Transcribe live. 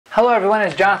Hello everyone,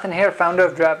 it's Jonathan here, founder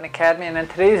of Driving Academy, and in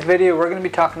today's video we're going to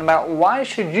be talking about why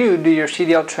should you do your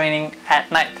CDL training at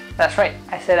night. That's right,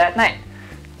 I said at night.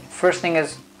 First thing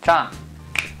is, John,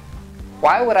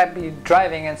 why would I be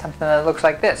driving in something that looks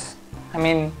like this? I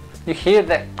mean, you hear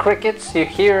the crickets, you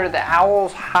hear the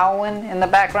owls howling in the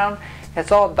background,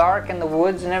 it's all dark in the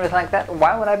woods and everything like that.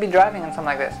 Why would I be driving in something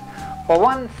like this? Well,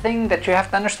 one thing that you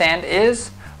have to understand is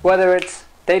whether it's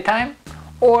daytime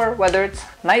or whether it's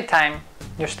nighttime,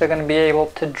 you're still going to be able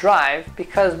to drive,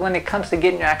 because when it comes to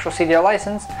getting your actual CDL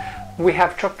license, we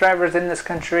have truck drivers in this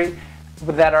country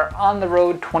that are on the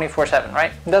road 24/7,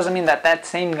 right? It doesn't mean that that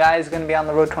same guy is going to be on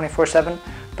the road 24/7,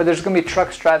 but there's going to be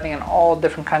trucks driving in all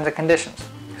different kinds of conditions.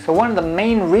 So one of the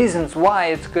main reasons why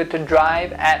it's good to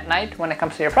drive at night when it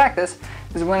comes to your practice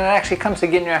is when it actually comes to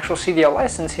getting your actual CDL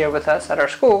license here with us at our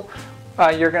school,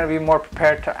 you're going to be more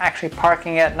prepared to actually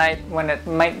parking at night when it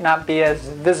might not be as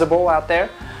visible out there.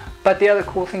 But the other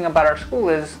cool thing about our school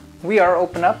is we are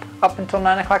open up until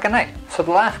 9 o'clock at night. So the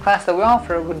last class that we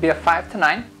offer would be a 5 to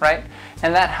 9, right?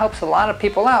 And that helps a lot of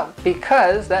people out,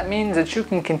 because that means that you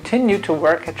can continue to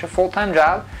work at your full-time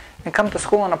job and come to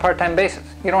school on a part-time basis.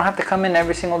 You don't have to come in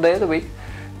every single day of the week.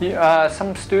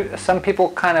 Some people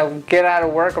kind of get out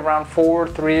of work around 4,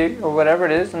 3, or whatever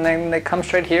it is, and then they come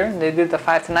straight here and they do the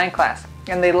 5 to 9 class.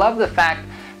 And they love the fact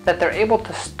that they're able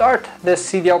to start this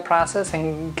CDL process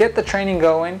and get the training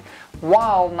going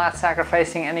while not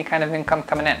sacrificing any kind of income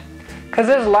coming in. Because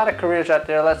there's a lot of careers out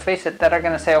there, let's face it, that are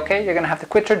going to say, okay, you're going to have to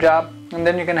quit your job and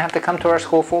then you're going to have to come to our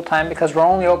school full time because we're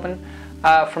only open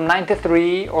from 9 to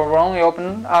 3, or we're only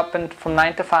open up and from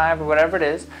 9 to 5, or whatever it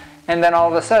is, and then all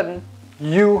of a sudden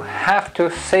you have to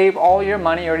save all your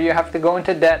money or you have to go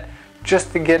into debt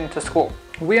just to get into school.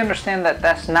 We understand that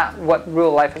that's not what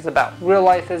real life is about. Real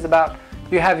life is about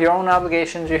you have your own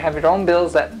obligations, you have your own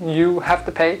bills that you have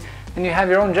to pay, and you have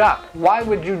your own job. Why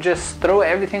would you just throw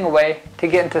everything away to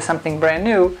get into something brand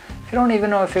new if you don't even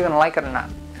know if you're going to like it or not?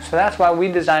 So that's why we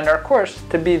designed our course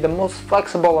to be the most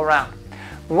flexible around.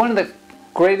 One of the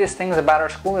greatest things about our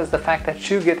school is the fact that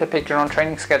you get to pick your own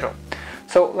training schedule.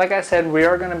 So like I said, we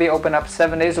are going to be open up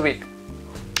 7 days a week.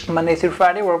 Monday through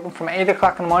Friday we're open from 8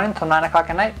 o'clock in the morning till 9 o'clock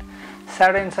at night.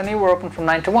 Saturday and Sunday we're open from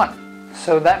 9 to 1.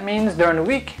 So that means during the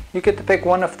week you get to pick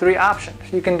one of 3 options.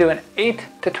 You can do an 8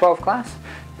 to 12 class,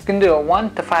 you can do a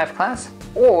 1 to 5 class,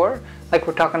 or like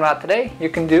we're talking about today, you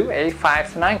can do a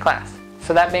 5 to 9 class.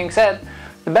 So that being said,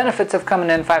 the benefits of coming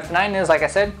in 5 to 9 is, like I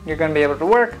said, you're going to be able to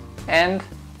work, and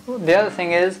the other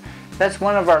thing is that's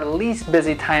one of our least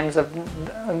busy times of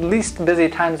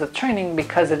training,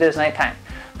 because it is nighttime.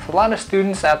 So a lot of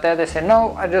students out there, they say,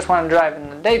 no, I just want to drive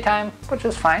in the daytime, which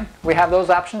is fine. We have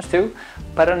those options too,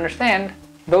 but understand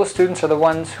those students are the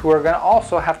ones who are going to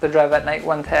also have to drive at night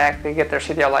when they actually get their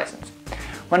CDL license.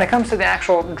 When it comes to the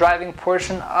actual driving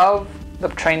portion of the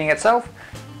training itself,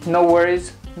 no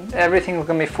worries. Everything's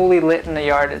going to be fully lit in the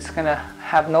yard. It's going to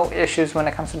have no issues when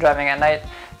it comes to driving at night.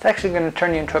 It's actually going to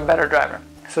turn you into a better driver.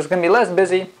 So it's going to be less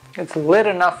busy. It's lit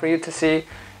enough for you to see.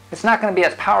 It's not going to be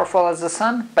as powerful as the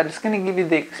sun, but it's going to give you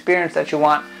the experience that you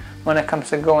want when it comes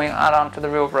to going out onto the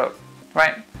real road,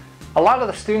 right? A lot of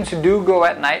the students who do go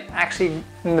at night, actually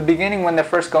in the beginning when they're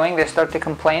first going, they start to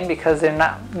complain because they're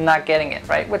not getting it,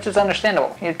 right? Which is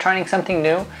understandable. You're trying something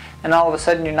new and all of a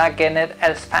sudden you're not getting it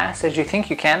as fast as you think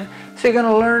you can. So you're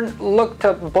going to look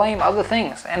to blame other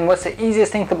things. And what's the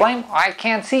easiest thing to blame? I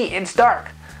can't see, it's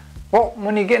dark. Well,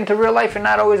 when you get into real life, you're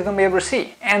not always going to be able to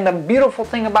see. And the beautiful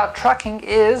thing about trucking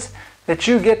is that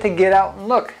you get to get out and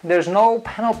look. There's no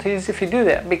penalties if you do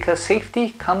that, because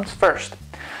safety comes first.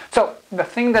 So the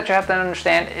thing that you have to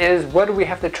understand is, what do we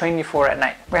have to train you for at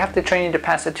night? We have to train you to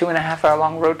pass a 2.5 hour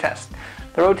long road test.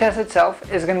 The road test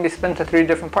itself is going to be split into 3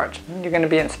 different parts. You're going to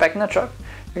be inspecting the truck,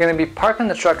 you're going to be parking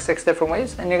the truck 6 different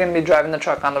ways, and you're going to be driving the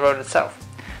truck on the road itself.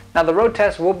 Now the road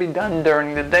test will be done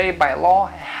during the day by law.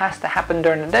 It has to happen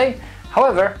during the day.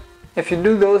 However, if you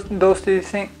do those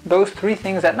 3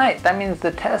 things at night, that means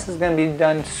the test is going to be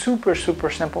done super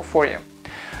simple for you.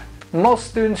 Most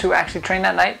students who actually train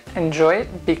at night enjoy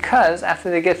it, because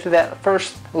after they get through that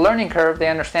first learning curve, they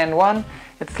understand, 1,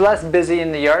 it's less busy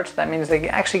in the yard, so that means they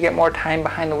actually get more time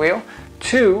behind the wheel.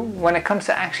 2, when it comes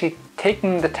to actually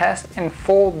taking the test in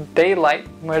full daylight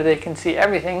where they can see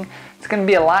everything, it's going to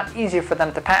be a lot easier for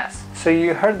them to pass. So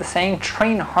you heard the saying,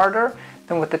 train harder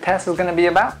than what the test is going to be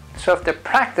about. So if the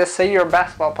practice, say you're a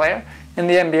basketball player in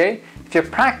the NBA, if your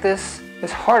practice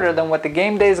is harder than what the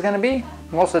game day is going to be,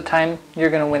 most of the time you're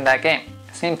going to win that game.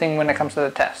 Same thing when it comes to the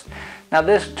test. Now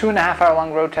this 2.5 hour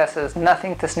long road test is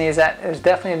nothing to sneeze at. It's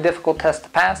definitely a difficult test to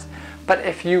pass, but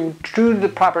if you do the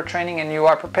proper training and you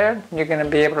are prepared, you're going to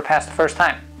be able to pass the first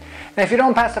time. And if you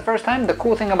don't pass the first time, the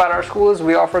cool thing about our school is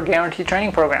we offer guaranteed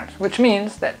training programs, which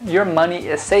means that your money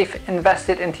is safe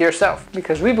invested into yourself,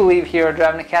 because we believe here at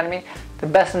Driving Academy the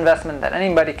best investment that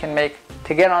anybody can make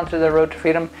to get onto the road to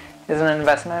freedom is an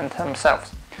investment into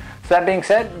themselves. So that being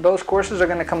said, those courses are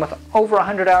going to come with over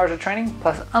 100 hours of training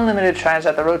plus unlimited tries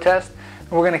at the road test.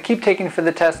 We're going to keep taking for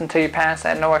the test until you pass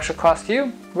at no extra cost to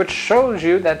you, which shows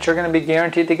you that you're going to be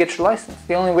guaranteed to get your license.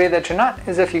 The only way that you're not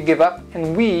is if you give up,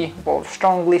 and we will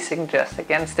strongly suggest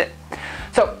against it.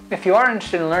 So if you are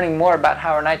interested in learning more about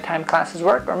how our nighttime classes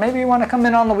work, or maybe you want to come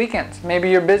in on the weekends, maybe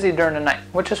you're busy during the night,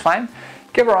 which is fine,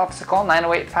 give our office a call,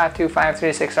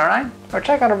 908-525-3609, or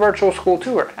check out a virtual school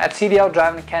tour at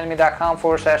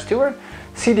cdldrivingacademy.com/tour,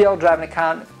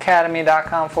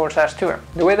 cdldrivingacademy.com/tour.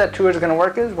 The way that tour is going to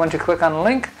work is once you click on the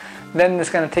link, then it's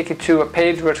going to take you to a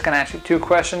page where it's going to ask you 2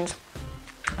 questions.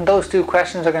 Those 2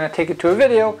 questions are going to take you to a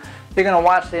video. You're going to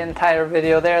watch the entire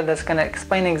video there that's going to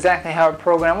explain exactly how our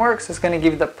program works. It's going to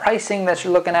give you the pricing that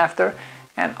you're looking after,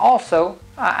 and also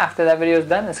after that video is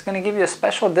done, it's going to give you a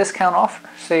special discount offer,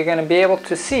 so you're going to be able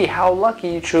to see how lucky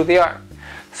you truly are.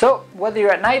 So whether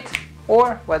you're at night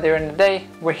or whether you're in the day,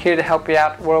 we're here to help you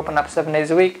out. We're open up 7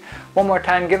 days a week. One more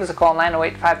time, give us a call,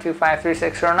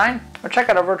 908-525-3609, or check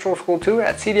out our virtual school tour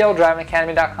at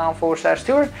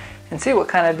cdldrivingacademy.com/tour and see what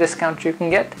kind of discount you can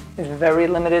get. It's very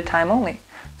limited time only.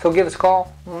 So give us a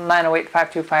call,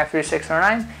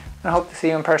 908-525-3609, and I hope to see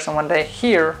you in person one day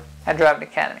here at Driving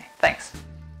Academy. Thanks.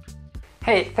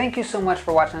 Hey, thank you so much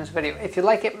for watching this video. If you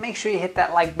like it, make sure you hit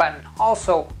that like button.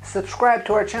 Also, subscribe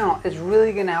to our channel. It's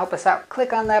really going to help us out.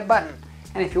 Click on that button.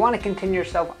 And if you want to continue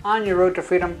yourself on your road to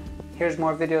freedom, here's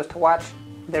more videos to watch.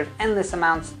 There's endless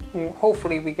amounts.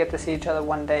 Hopefully we get to see each other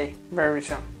one day very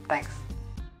soon. Thanks.